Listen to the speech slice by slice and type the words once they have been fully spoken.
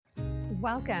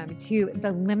Welcome to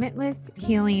the Limitless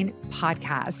Healing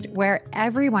Podcast, where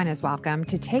everyone is welcome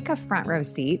to take a front row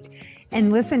seat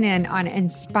and listen in on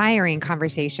inspiring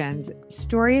conversations,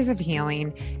 stories of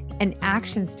healing, and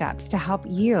action steps to help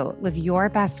you live your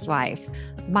best life.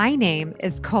 My name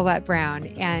is Colette Brown,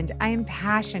 and I am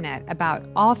passionate about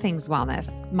all things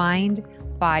wellness, mind,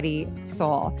 body,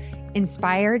 soul,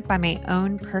 inspired by my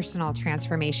own personal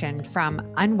transformation from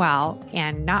unwell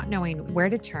and not knowing where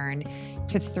to turn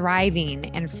to thriving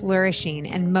and flourishing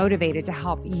and motivated to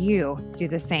help you do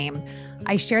the same.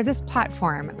 I share this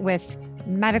platform with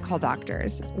medical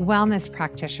doctors, wellness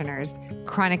practitioners,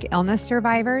 chronic illness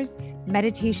survivors,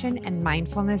 meditation and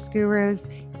mindfulness gurus,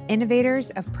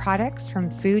 innovators of products from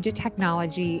food to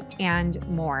technology, and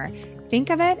more. Think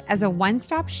of it as a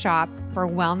one-stop shop for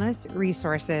wellness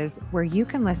resources where you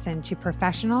can listen to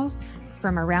professionals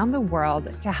from around the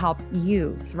world to help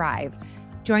you thrive.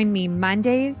 Join me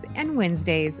Mondays and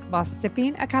Wednesdays while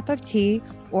sipping a cup of tea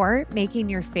or making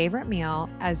your favorite meal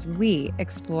as we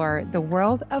explore the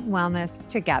world of wellness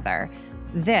together.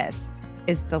 This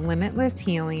is the Limitless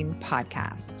Healing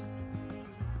Podcast.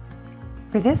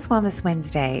 For this Wellness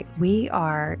Wednesday, we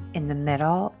are in the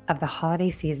middle of the holiday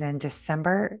season,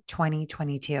 December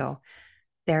 2022.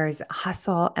 There's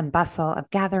hustle and bustle of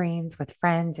gatherings with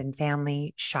friends and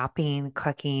family, shopping,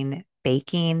 cooking,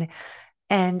 baking.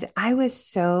 And I was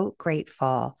so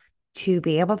grateful to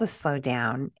be able to slow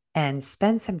down and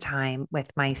spend some time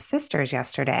with my sisters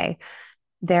yesterday.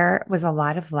 There was a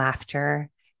lot of laughter,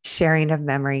 sharing of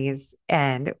memories,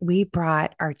 and we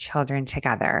brought our children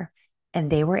together. And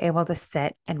they were able to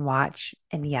sit and watch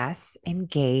and, yes,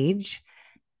 engage.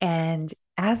 And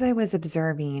as I was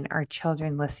observing our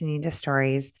children listening to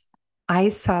stories, I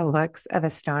saw looks of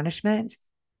astonishment,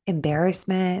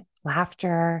 embarrassment,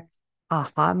 laughter,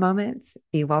 aha moments,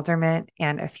 bewilderment,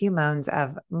 and a few moans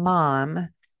of mom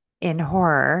in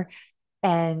horror.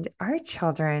 And our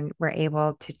children were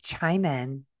able to chime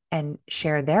in and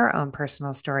share their own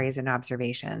personal stories and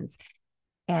observations.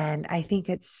 And I think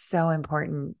it's so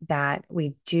important that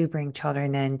we do bring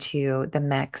children into the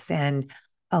mix and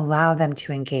allow them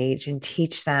to engage and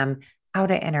teach them how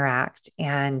to interact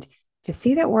and to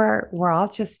see that we're all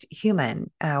just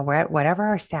human, whatever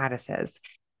our status is.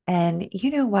 And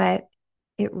you know what?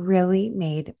 It really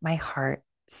made my heart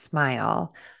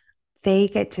smile. They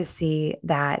get to see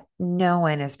that no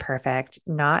one is perfect,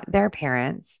 not their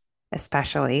parents,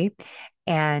 especially,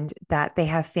 and that they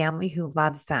have family who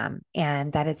loves them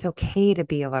and that it's okay to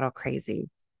be a little crazy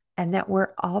and that we're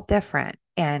all different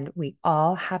and we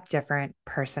all have different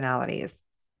personalities.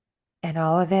 And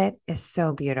all of it is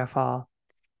so beautiful.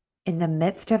 In the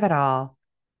midst of it all,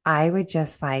 I would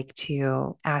just like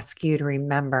to ask you to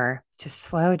remember to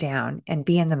slow down and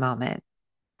be in the moment.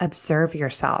 Observe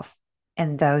yourself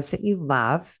and those that you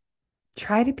love.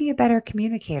 Try to be a better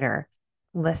communicator,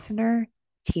 listener,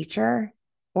 teacher,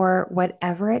 or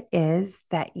whatever it is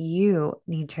that you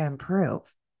need to improve.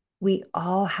 We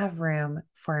all have room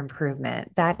for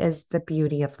improvement. That is the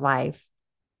beauty of life.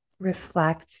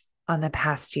 Reflect on the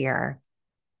past year.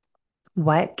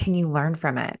 What can you learn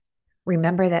from it?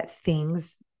 Remember that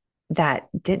things that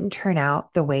didn't turn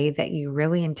out the way that you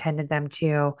really intended them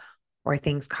to, or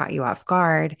things caught you off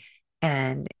guard.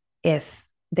 And if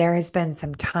there has been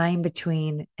some time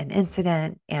between an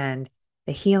incident and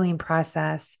the healing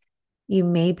process, you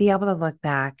may be able to look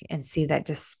back and see that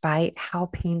despite how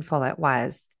painful it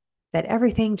was, that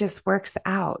everything just works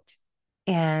out.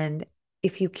 And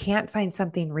if you can't find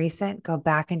something recent, go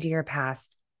back into your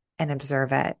past and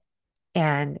observe it.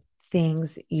 And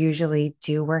things usually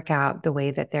do work out the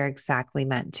way that they're exactly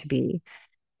meant to be.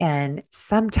 And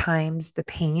sometimes the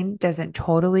pain doesn't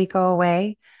totally go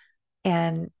away,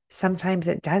 and sometimes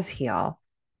it does heal.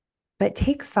 But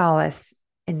take solace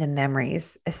in the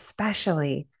memories,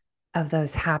 especially of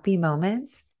those happy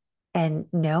moments, and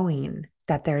knowing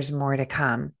that there's more to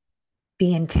come.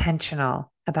 Be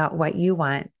intentional about what you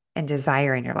want and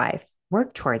desire in your life.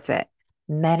 Work towards it,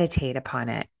 meditate upon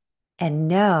it, and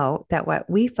know that what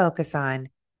we focus on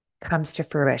comes to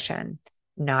fruition,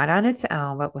 not on its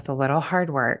own, but with a little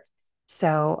hard work.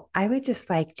 So I would just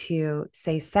like to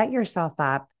say, set yourself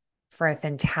up for a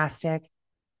fantastic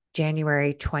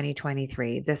January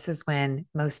 2023. This is when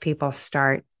most people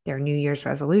start their New Year's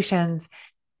resolutions,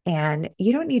 and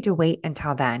you don't need to wait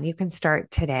until then. You can start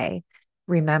today.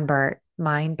 Remember,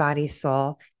 mind, body,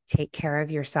 soul, take care of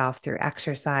yourself through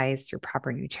exercise, through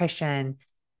proper nutrition,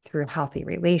 through healthy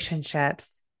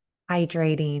relationships,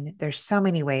 hydrating. There's so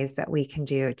many ways that we can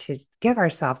do to give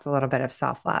ourselves a little bit of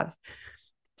self-love.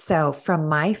 So from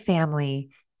my family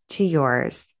to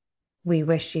yours, We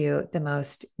wish you the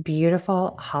most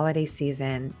beautiful holiday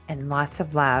season and lots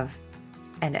of love.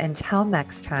 And until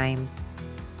next time,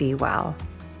 be well.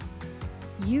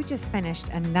 You just finished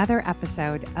another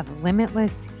episode of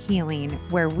Limitless Healing,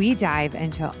 where we dive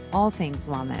into all things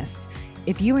wellness.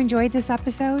 If you enjoyed this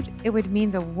episode, it would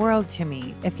mean the world to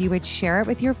me if you would share it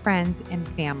with your friends and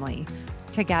family.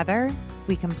 Together,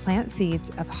 we can plant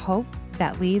seeds of hope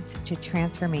that leads to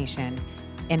transformation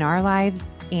in our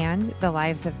lives and the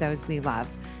lives of those we love.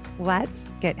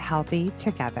 Let's get healthy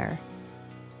together.